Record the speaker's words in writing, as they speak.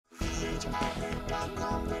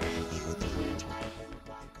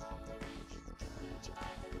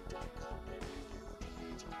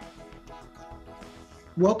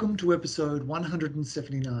Welcome to episode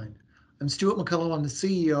 179. I'm Stuart McCullough, I'm the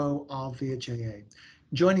CEO of VHAA.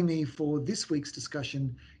 Joining me for this week's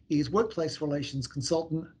discussion is workplace relations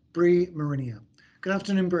consultant Bree Marinia. Good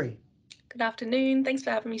afternoon, Bree. Good afternoon. Thanks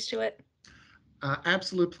for having me, Stuart.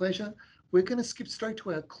 Absolute pleasure. We're going to skip straight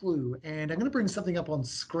to our clue, and I'm going to bring something up on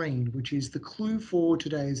screen, which is the clue for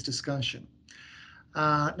today's discussion.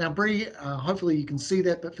 Now, Bree, hopefully you can see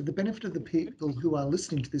that, but for the benefit of the people who are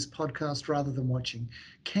listening to this podcast rather than watching,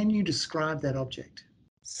 can you describe that object?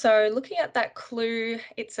 So looking at that clue,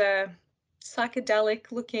 it's a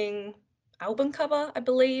psychedelic looking album cover, I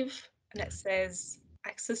believe, and it says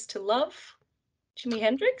Access to Love, Jimi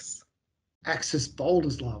Hendrix. Access Bold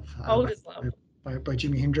as Love. Bold as Love. By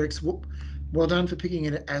Jimi Hendrix. Well done for picking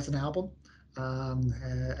it as an album.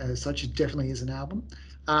 As such, it definitely is an album.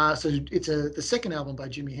 So it's the second album by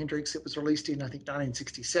Jimi Hendrix. It was released in, I think,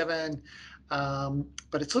 1967.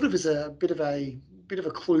 But it sort of is a bit of a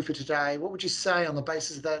clue for today. What would you say on the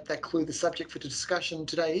basis of that clue, the subject for the discussion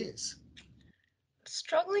today is?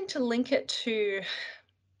 Struggling to link it to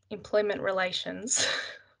employment relations.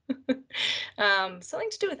 Something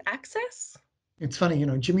to do with access? It's funny,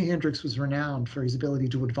 Jimi Hendrix was renowned for his ability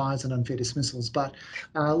to advise on unfair dismissals, but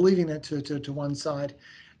leaving that to one side,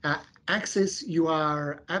 access, you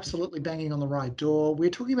are absolutely banging on the right door. We're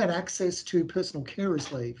talking about access to personal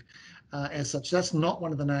carers leave. As such, that's not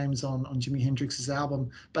one of the names on Jimi Hendrix's album,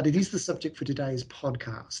 but it is the subject for today's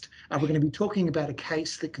podcast. We're going to be talking about a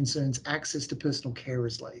case that concerns access to personal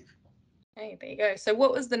carers leave. Hey, there you go. So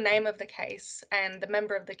what was the name of the case and the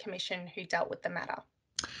member of the commission who dealt with the matter?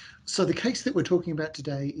 So the case that we're talking about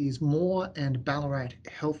today is Moore and Ballarat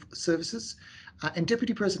Health Services, and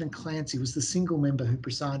Deputy President Clancy was the single member who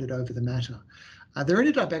presided over the matter. There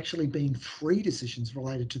ended up actually being 3 decisions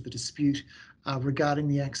related to the dispute regarding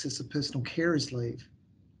the access of personal carers leave.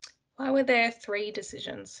 Why were there 3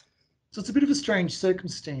 decisions? So it's a bit of a strange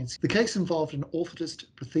circumstance. The case involved an orthotist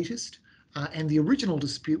prosthetist, and the original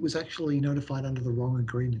dispute was actually notified under the wrong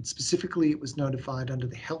agreement. Specifically, it was notified under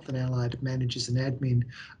the Health and Allied Managers and Admin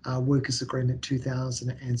Workers Agreement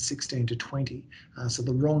 2016 to 20, so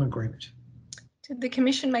the wrong agreement. Did the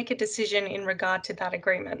Commission make a decision in regard to that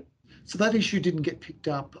agreement? So that issue didn't get picked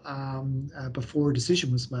up before a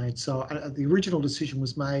decision was made. So the original decision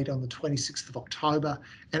was made on the 26th of October,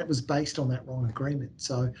 and it was based on that wrong agreement.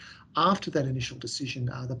 So after that initial decision,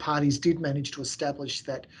 the parties did manage to establish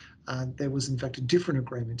that there was in fact a different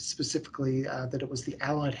agreement, specifically that it was the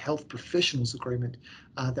Allied Health Professionals Agreement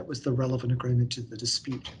that was the relevant agreement to the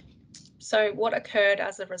dispute. So what occurred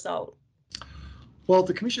as a result? Well,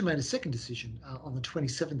 the Commission made a second decision on the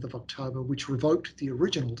 27th of October, which revoked the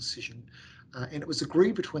original decision. And it was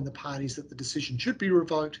agreed between the parties that the decision should be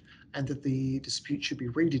revoked and that the dispute should be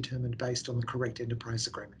redetermined based on the correct enterprise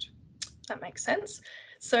agreement. That makes sense.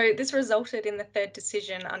 So this resulted in the third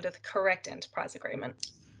decision under the correct enterprise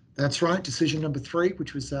agreement. That's right. Decision number 3,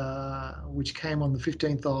 which came on the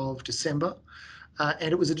 15th of December.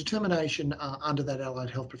 And it was a determination under that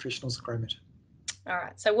Allied Health Professionals Agreement. All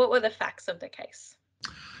right. So what were the facts of the case?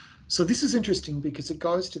 So this is interesting because it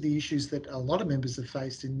goes to the issues that a lot of members have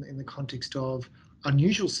faced in the context of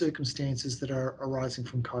unusual circumstances that are arising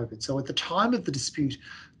from COVID. So at the time of the dispute,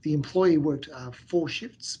 the employee worked 4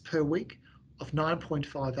 shifts per week of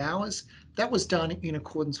 9.5 hours. That was done in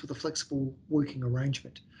accordance with a flexible working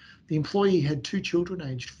arrangement. The employee had 2 children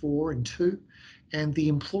aged 4 and 2, and the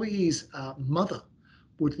employee's mother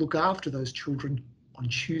would look after those children on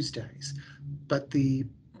Tuesdays. But the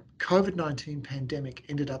COVID-19 pandemic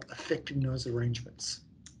ended up affecting those arrangements.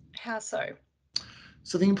 How so?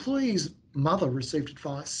 So the employee's mother received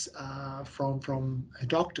advice from her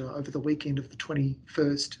doctor over the weekend of the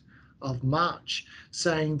 21st of March,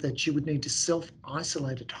 saying that she would need to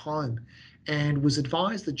self-isolate at home, and was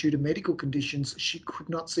advised that due to medical conditions, she could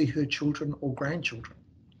not see her children or grandchildren.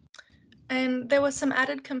 And there were some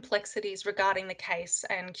added complexities regarding the case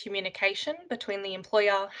and communication between the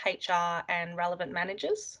employer, HR, and relevant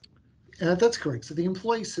managers. That's correct. So the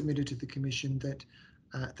employee submitted to the Commission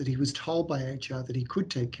that he was told by HR that he could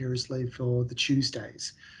take carers leave for the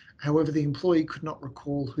Tuesdays. However, the employee could not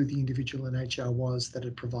recall who the individual in HR was that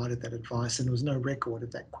had provided that advice, and there was no record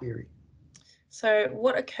of that query. So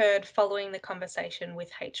what occurred following the conversation with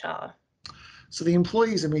HR? So the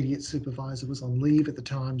employee's immediate supervisor was on leave at the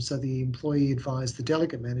time, so the employee advised the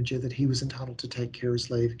delegate manager that he was entitled to take carers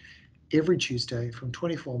leave every Tuesday from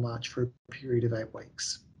 24 March for a period of 8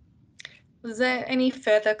 weeks. Was there any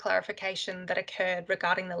further clarification that occurred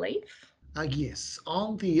regarding the leave? Yes,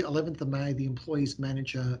 on the 11th of May, the employee's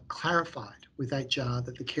manager clarified with HR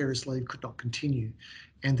that the carer's leave could not continue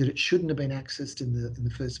and that it shouldn't have been accessed in the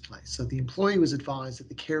first place. So the employee was advised that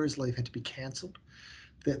the carer's leave had to be cancelled,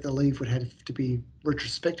 that the leave would have to be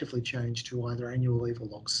retrospectively changed to either annual leave or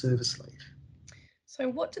long service leave. So,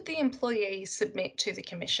 what did the employee submit to the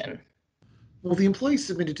Commission? Well, the employee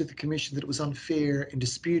submitted to the Commission that it was unfair and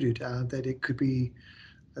disputed that it could be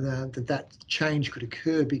that change could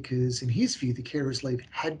occur because, in his view, the carer's leave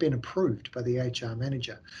had been approved by the HR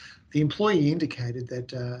manager. The employee indicated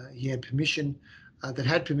that he had permission, that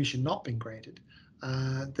had permission not been granted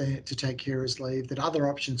to take carer's leave, that other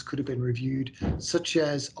options could have been reviewed, such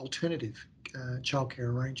as alternative childcare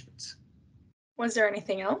arrangements. Was there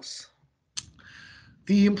anything else?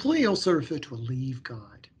 The employee also referred to a leave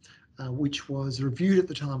guide, which was reviewed at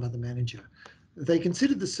the time by the manager. They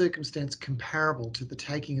considered the circumstance comparable to the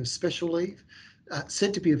taking of special leave,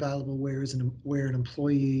 said to be available where an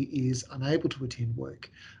employee is unable to attend work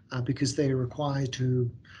because they are required to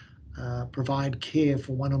provide care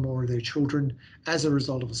for one or more of their children as a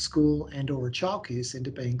result of a school and or a childcare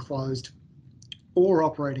centre being closed or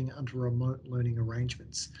operating under remote learning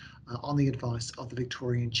arrangements on the advice of the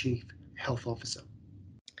Victorian Chief Health Officer.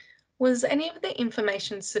 Was any of the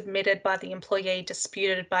information submitted by the employee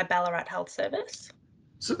disputed by Ballarat Health Service?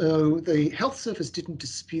 So the health service didn't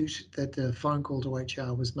dispute that the phone call to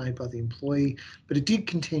HR was made by the employee, but it did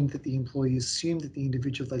contend that the employee assumed that the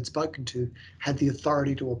individual they'd spoken to had the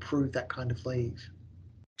authority to approve that kind of leave.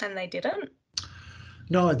 And they didn't?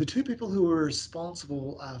 No, the two people who were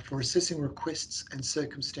responsible for assessing requests and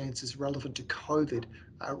circumstances relevant to COVID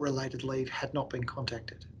related leave had not been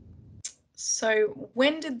contacted. So,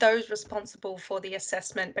 when did those responsible for the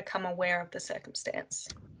assessment become aware of the circumstance?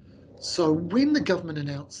 So when the government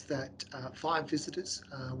announced that 5 visitors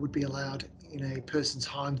would be allowed in a person's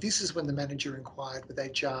home, this is when the manager inquired with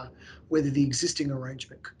HR whether the existing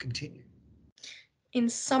arrangement could continue. In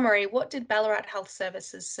summary, what did Ballarat Health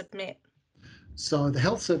Services submit? So the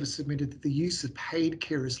health service submitted that the use of paid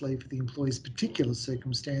carers leave for the employee's particular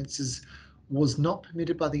circumstances was not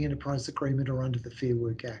permitted by the enterprise agreement or under the Fair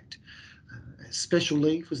Work Act. Special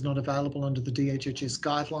leave was not available under the DHHS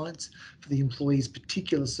guidelines for the employee's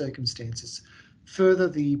particular circumstances. Further,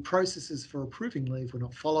 the processes for approving leave were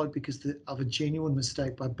not followed because of a genuine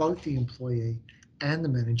mistake by both the employee and the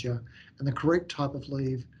manager, and the correct type of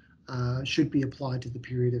leave should be applied to the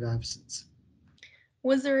period of absence.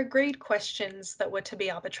 Was there agreed questions that were to be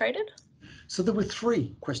arbitrated? So there were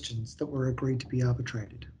 3 questions that were agreed to be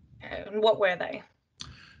arbitrated. And what were they?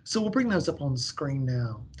 So we'll bring those up on screen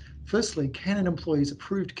now. Firstly, can an employee's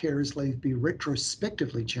approved carer's leave be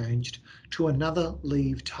retrospectively changed to another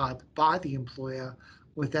leave type by the employer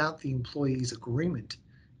without the employee's agreement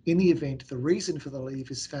in the event the reason for the leave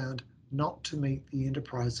is found not to meet the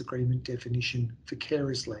enterprise agreement definition for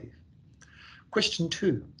carer's leave? Question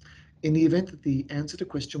 2. In the event that the answer to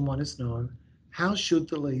question 1 is no, how should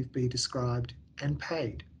the leave be described and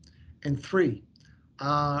paid? And 3.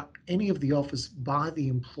 Are any of the offers by the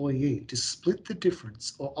employee to split the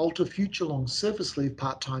difference or alter future long service leave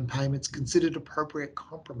part-time payments considered appropriate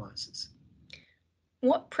compromises?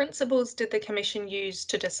 What principles did the Commission use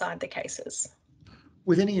to decide the cases?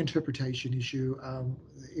 With any interpretation issue,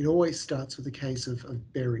 it always starts with the case of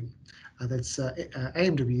Berry. That's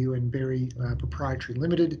AMW and Berry Proprietary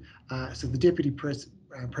Limited. So the Deputy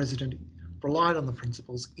President relied on the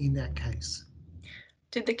principles in that case.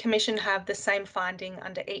 Did the Commission have the same finding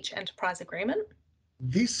under each enterprise agreement?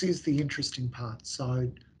 This is the interesting part.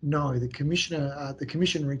 So no, the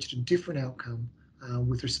Commission reached a different outcome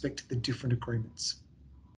with respect to the different agreements.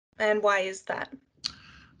 And why is that?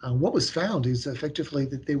 What was found is effectively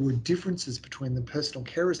that there were differences between the personal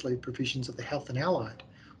carers leave provisions of the Health and Allied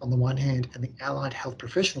on the one hand and the Allied Health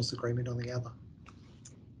Professionals Agreement on the other.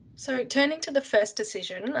 So, turning to the first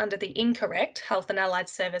decision under the incorrect Health and Allied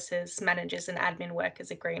Services Managers and Admin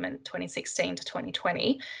Workers Agreement 2016 to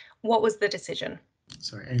 2020, what was the decision?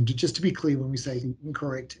 So, and just to be clear, when we say the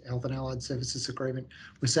incorrect Health and Allied Services Agreement,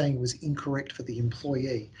 we're saying it was incorrect for the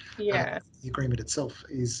employee. Yeah. The agreement itself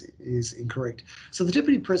is incorrect. So the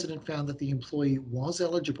Deputy President found that the employee was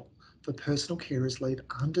eligible for personal carers leave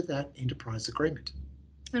under that enterprise agreement.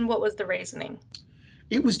 And what was the reasoning?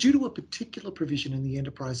 It was due to a particular provision in the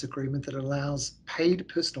enterprise agreement that allows paid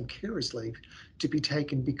personal carers leave to be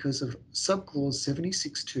taken because of subclause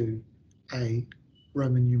 76.2a,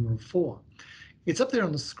 Roman numeral 4. It's up there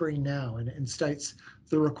on the screen now and states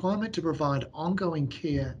the requirement to provide ongoing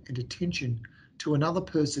care and attention to another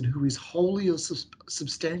person who is wholly or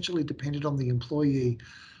substantially dependent on the employee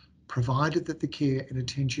provided that the care and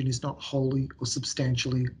attention is not wholly or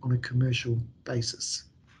substantially on a commercial basis.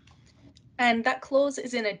 And that clause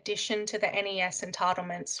is in addition to the NES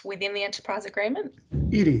entitlements within the enterprise agreement?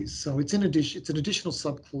 It is. So it's an additional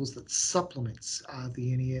subclause that supplements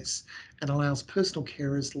the NES and allows personal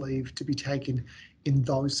carers leave to be taken in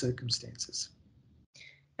those circumstances.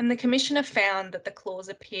 And the Commissioner found that the clause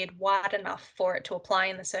appeared wide enough for it to apply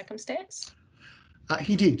in the circumstance?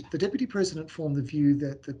 He did. The Deputy President formed the view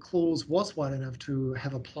that the clause was wide enough to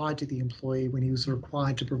have applied to the employee when he was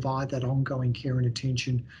required to provide that ongoing care and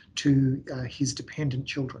attention to his dependent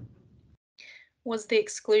children. Was the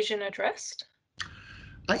exclusion addressed?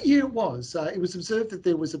 Yeah, it was. It was observed that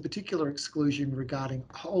there was a particular exclusion regarding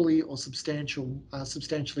wholly or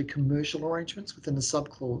substantially commercial arrangements within the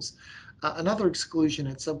subclause. Another exclusion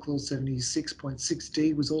at subclause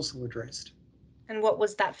 76.6D was also addressed. And what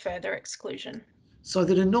was that further exclusion? So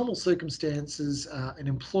that in normal circumstances, an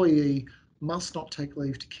employee must not take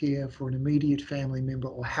leave to care for an immediate family member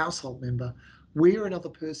or household member where another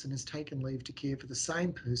person has taken leave to care for the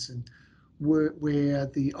same person, where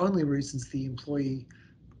the only reasons the employee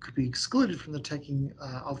could be excluded from the taking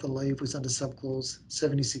of the leave was under subclause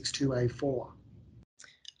 76.2A4.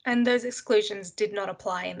 And those exclusions did not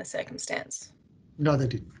apply in the circumstance? No, they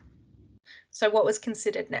didn't. So what was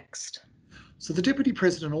considered next? So the Deputy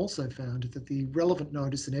President also found that the relevant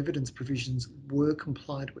notice and evidence provisions were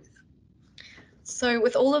complied with. So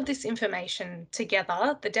with all of this information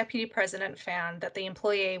together, the Deputy President found that the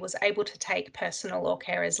employee was able to take personal or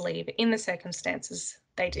carer's leave in the circumstances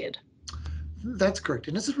they did. That's correct.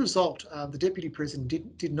 And as a result, the Deputy President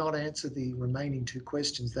did not answer the remaining two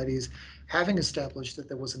questions. That is, having established that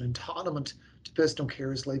there was an entitlement to personal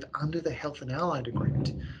carers leave under the Health and Allied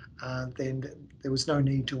Agreement, then there was no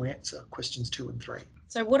need to answer questions 2 and 3.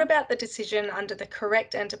 So what about the decision under the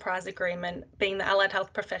correct enterprise agreement being the Allied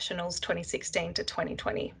Health Professionals 2016 to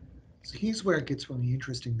 2020? So here's where it gets really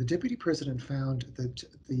interesting. The Deputy President found that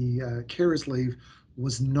the carers leave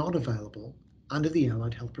was not available under the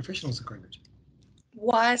Allied Health Professionals Agreement.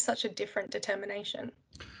 Why such a different determination?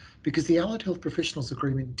 Because the Allied Health Professionals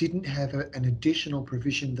Agreement didn't have an additional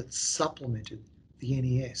provision that supplemented the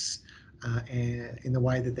NES in the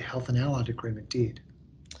way that the Health and Allied Agreement did.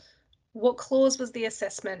 What clause was the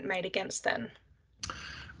assessment made against then?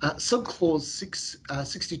 Subclause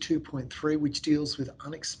 62.3, which deals with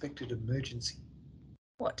unexpected emergency.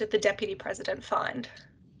 What did the Deputy President find?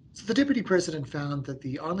 So the Deputy President found that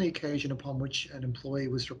the only occasion upon which an employee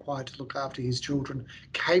was required to look after his children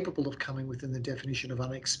capable of coming within the definition of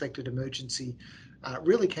unexpected emergency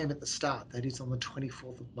really came at the start, that is on the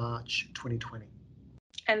 24th of March 2020.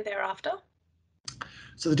 And thereafter?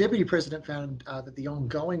 So the Deputy President found that the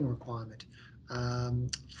ongoing requirement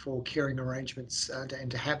for caring arrangements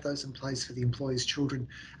and to have those in place for the employee's children,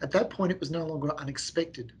 at that point it was no longer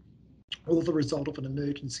unexpected or the result of an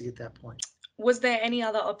emergency at that point. Was there any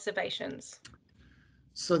other observations?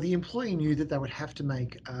 So the employee knew that they would have to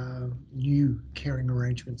make new caring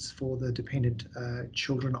arrangements for the dependent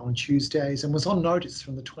children on Tuesdays and was on notice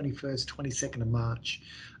from the 21st, 22nd of March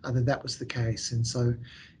that was the case. And so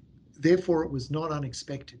therefore it was not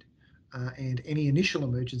unexpected and any initial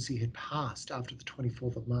emergency had passed after the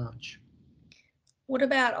 24th of March. What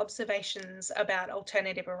about observations about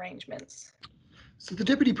alternative arrangements? So the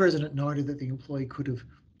Deputy President noted that the employee could have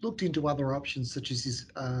looked into other options such as his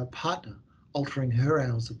partner altering her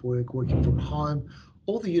hours of work, working from home,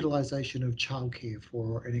 or the utilisation of childcare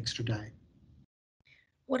for an extra day.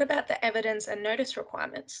 What about the evidence and notice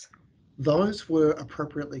requirements? Those were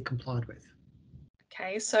appropriately complied with.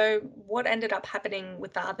 Okay, so what ended up happening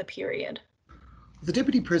with the other period? The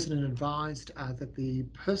Deputy President advised that the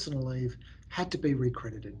personal leave had to be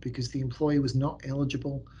recredited because the employee was not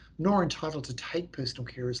eligible nor entitled to take personal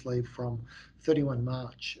carers leave from 31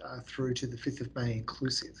 March through to the 5th of May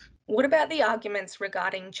inclusive. What about the arguments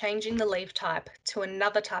regarding changing the leave type to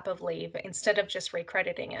another type of leave instead of just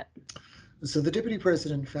recrediting it? So the Deputy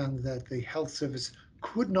President found that the Health Service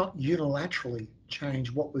could not unilaterally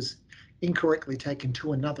change what was incorrectly taken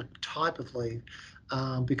to another type of leave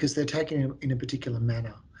because they're taken in a particular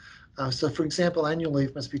manner. So for example, annual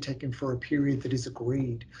leave must be taken for a period that is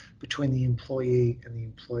agreed between the employee and the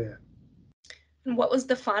employer. And what was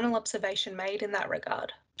the final observation made in that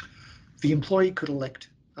regard? The employee could elect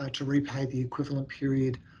to repay the equivalent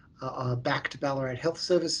period back to Ballarat Health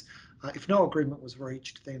Service. If no agreement was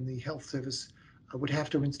reached, then the Health Service would have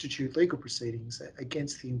to institute legal proceedings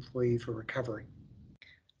against the employee for recovery.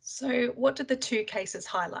 So what did the two cases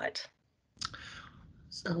highlight?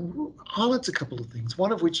 So highlights a couple of things,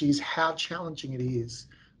 one of which is how challenging it is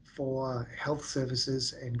for health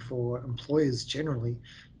services and for employers generally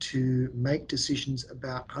to make decisions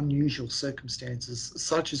about unusual circumstances,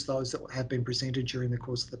 such as those that have been presented during the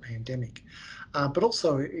course of the pandemic. But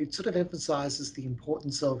also, it sort of emphasises the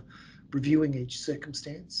importance of reviewing each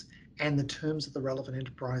circumstance and the terms of the relevant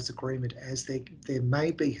enterprise agreement, as there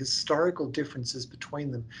may be historical differences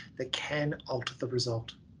between them that can alter the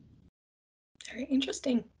result. Very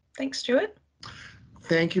interesting. Thanks, Stuart.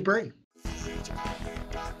 Thank you, Bree.